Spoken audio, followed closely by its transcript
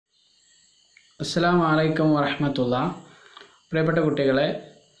അസ്സലാമു അലൈക്കും വറഹ്മത്തുള്ളാഹി. പ്രിയപ്പെട്ട കുട്ടികളെ,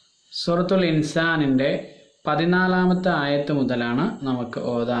 സൂറത്തുൽ ഇൻസാനിൻ്റെ 14-ാമത്തെ ആയത്ത് മുതലാണ് നമുക്ക്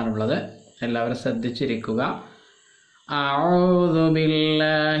ഓതാനുള്ളത്. എല്ലാവരും ശ്രദ്ധിച്ചിരിക്കുക. അഊദു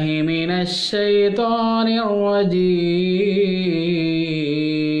ബില്ലാഹി മിനശ് ശൈത്വാനിർ റജീം.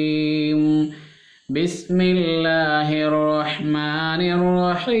 ബിസ്മില്ലാഹിർ റഹ്മാനിർ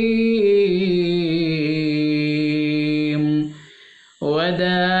റഹീം.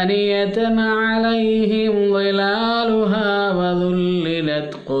 ودانية عليهم ظلالها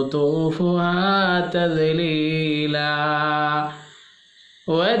وذللت قطوفها تذليلا.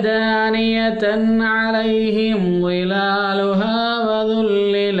 ودانية عليهم ظلالها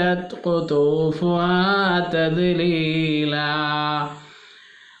وذللت قطوفها تذليلا.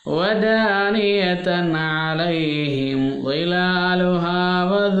 ودانية عليهم ظلالها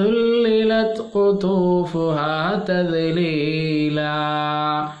وذللت قطوفها تذليلا.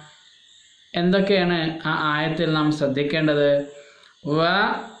 എന്തൊക്കെയാണ് ആ ആയത്തിൽ നാം ശ്രദ്ധിക്കേണ്ടത്?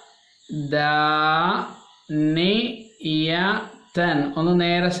 വദാനിയതൻ, ഒന്ന്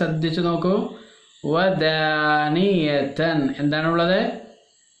നേരെ ശ്രദ്ധിച്ചു നോക്കൂ. വദാനിയതൻ എന്താണുള്ളത്?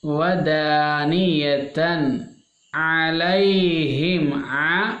 വദാനിയതൻ അലൈഹിം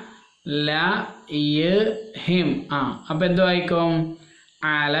അലൈഹിം. അപ്പം എന്ത് വായിക്കും?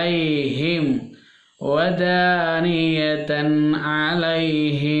 അലൈഹിം. വദാനിയതൻ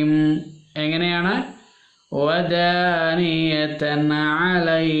അലൈഹിം. എങ്ങനെയാണ്? വദാനിയതൻ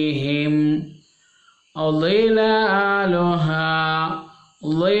അലൈഹിം ളിലാലുഹാ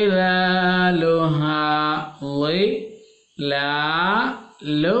ളിലാലുഹാ ളിലാലുഹാ.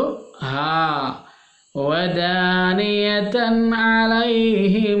 വദാനിയതൻ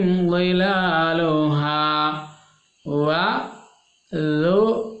അലൈഹിം ളിലാലുഹാ വദുല്ലിലത്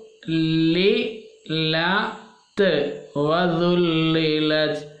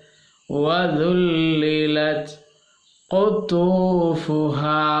വദുല്ലിലത് വദുല്ലിലത്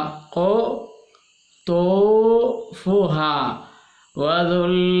ഖുതൂഫുഹാ ഖുതൂഫുഹാ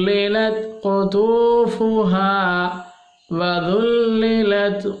വദുല്ലിലത് ഖുതൂഫുഹാ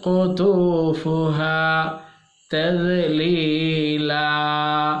وذللت قطوفها تذليلا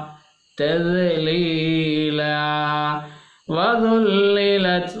تذليلا.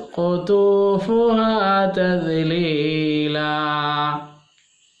 وذللت قطوفها تذليلا.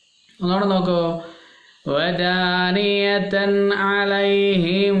 ഒന്നുകൂടെ നോക്കൂ. ودانية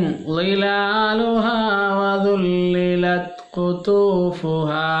عليهم ظلالها وذللت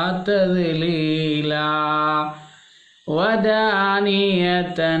قطوفها تذليلا.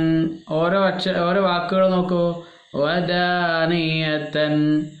 വദാനിയതൻ, ഓരോ വാക്കുകൾ നോക്കൂ. വദാനിയതൻ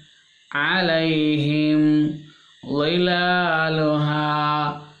അലൈഹിം ളിലാലുഹാ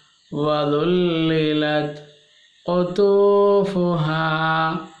വദുല്ലിലത് ഖുതൂഫുഹാ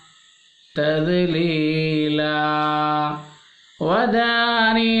തദ്ലീലാ.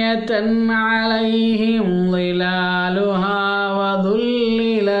 വദാനിയതൻ അലൈഹിം ളിലാലുഹാ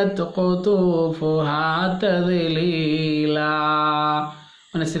വദുല്ലിലത് ഖുതൂഫുഹാ തദ്ലീലാ.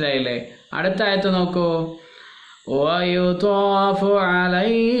 മനസ്സിലായില്ലേ? അടുത്ത ആയത്ത് നോക്കൂ. വയുത്വാഫു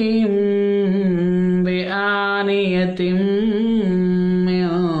അലൈഹിം ബിആനിയതിൻ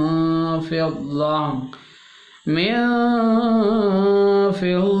മിൻ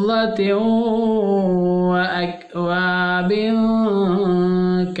ഫിദ്ദത്തിൻ വഅക്വാബിൻ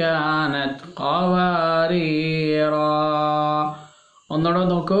കാനത് ഖവാരീറാ. ഒന്നുകൂടെ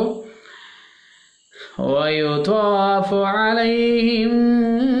നോക്കൂ. വയുത്വാഫു അലൈഹിം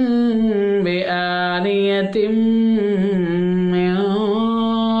ബിആനിയതിൻ മിൻ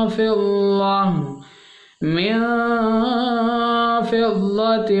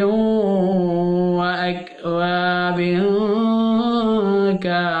ഫിദ്ദത്തിൻ വഅക്വാബിൻ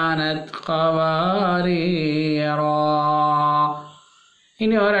കാനത് ഖവാരീറാ.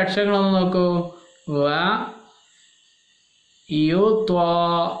 ഇനി ഒരക്ഷരങ്ങളൊന്ന് നോക്കൂ.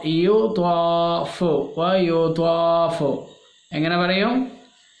 വയുത്വാഫു എങ്ങനെ പറയും?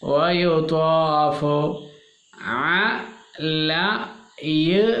 വയുത്വാഫു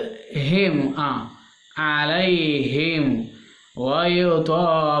അലൈഹിം അലൈഹിം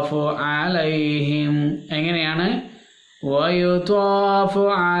വയുത്വാഫു അലൈഹിം. എങ്ങനെയാണ്? വയുത്വാഫു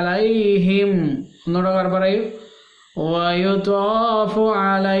അലൈഹിം. ഒന്നുകൂടെ പറയൂ. വയുത്വാഫു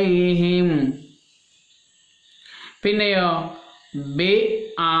അലൈഹിം. പിന്നെയോ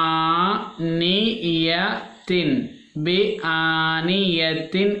ബിആനിയത്തിൻ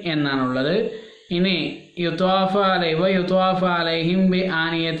ബിആനിയത്തിൻ എന്നാണുള്ളത്. ഇനി യുത്വാഫു അലൈഹിം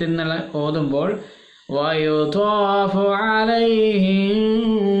ബിആനിയത്തിൻ എന്നുള്ള ഓതുമ്പോൾ വയുത്വാഫു അലൈഹിം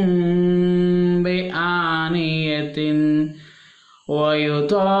ബിആനിയത്തിൻ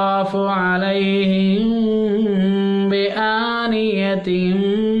ويطاف عليهم بآنية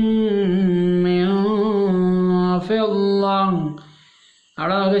من فضة.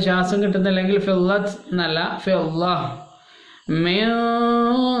 അവിടെ നമുക്ക് ശ്വാസം കിട്ടുന്നില്ലെങ്കിൽ ഫില്ലത്ത് എന്നല്ല, ഫില്ല, മിൻ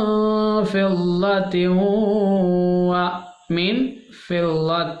ഫില്ലത്തിൻ വ മിൻ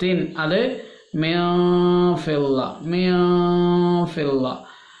ഫില്ലത്തിൻ, അത് മിൻ ഫില്ല, മിൻ ഫില്ല,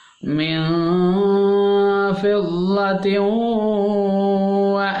 മിൻ ഫില്ലത്തിൻ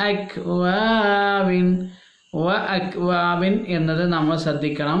വ അക്വാബിൻ. വ അക്വാബിൻ എന്നത് നമ്മൾ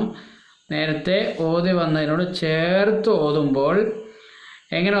ശ്രദ്ധിക്കണം. നേരത്തെ ഓതി വന്നതിനോട് ചേർത്ത് ഓതുമ്പോൾ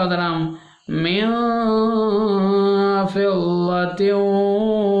എങ്ങനെ ഓതണം? മിൻ ഫില്ലത്തിൻ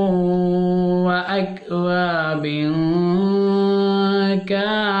വ അക്വാബിൻ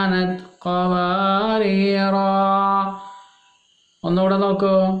കാനത് ഖവാരീറ. ഒന്നുകൂടെ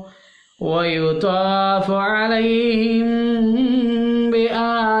നോക്കൂ. ويطاف عليهم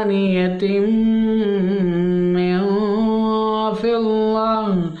بآنية من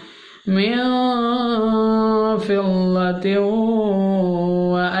فضة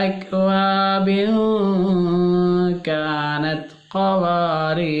وأكواب كانت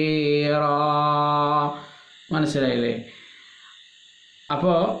قواريرا. മനസ്സിലായില്ലേ?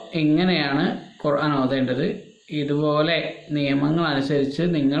 അപ്പോൾ ഇങ്ങനെയാണ് ഖുർആൻ ഓതേണ്ടത്. ഇതുപോലെ നിയമങ്ങൾ അനുസരിച്ച്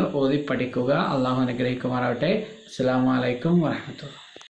നിങ്ങൾ ഓതി പഠിക്കുക. അള്ളാഹു അനുഗ്രഹിക്കുമാറാവട്ടെ. അസ്സലാമു അലൈക്കും വറഹ്മത്തുള്ളാഹി.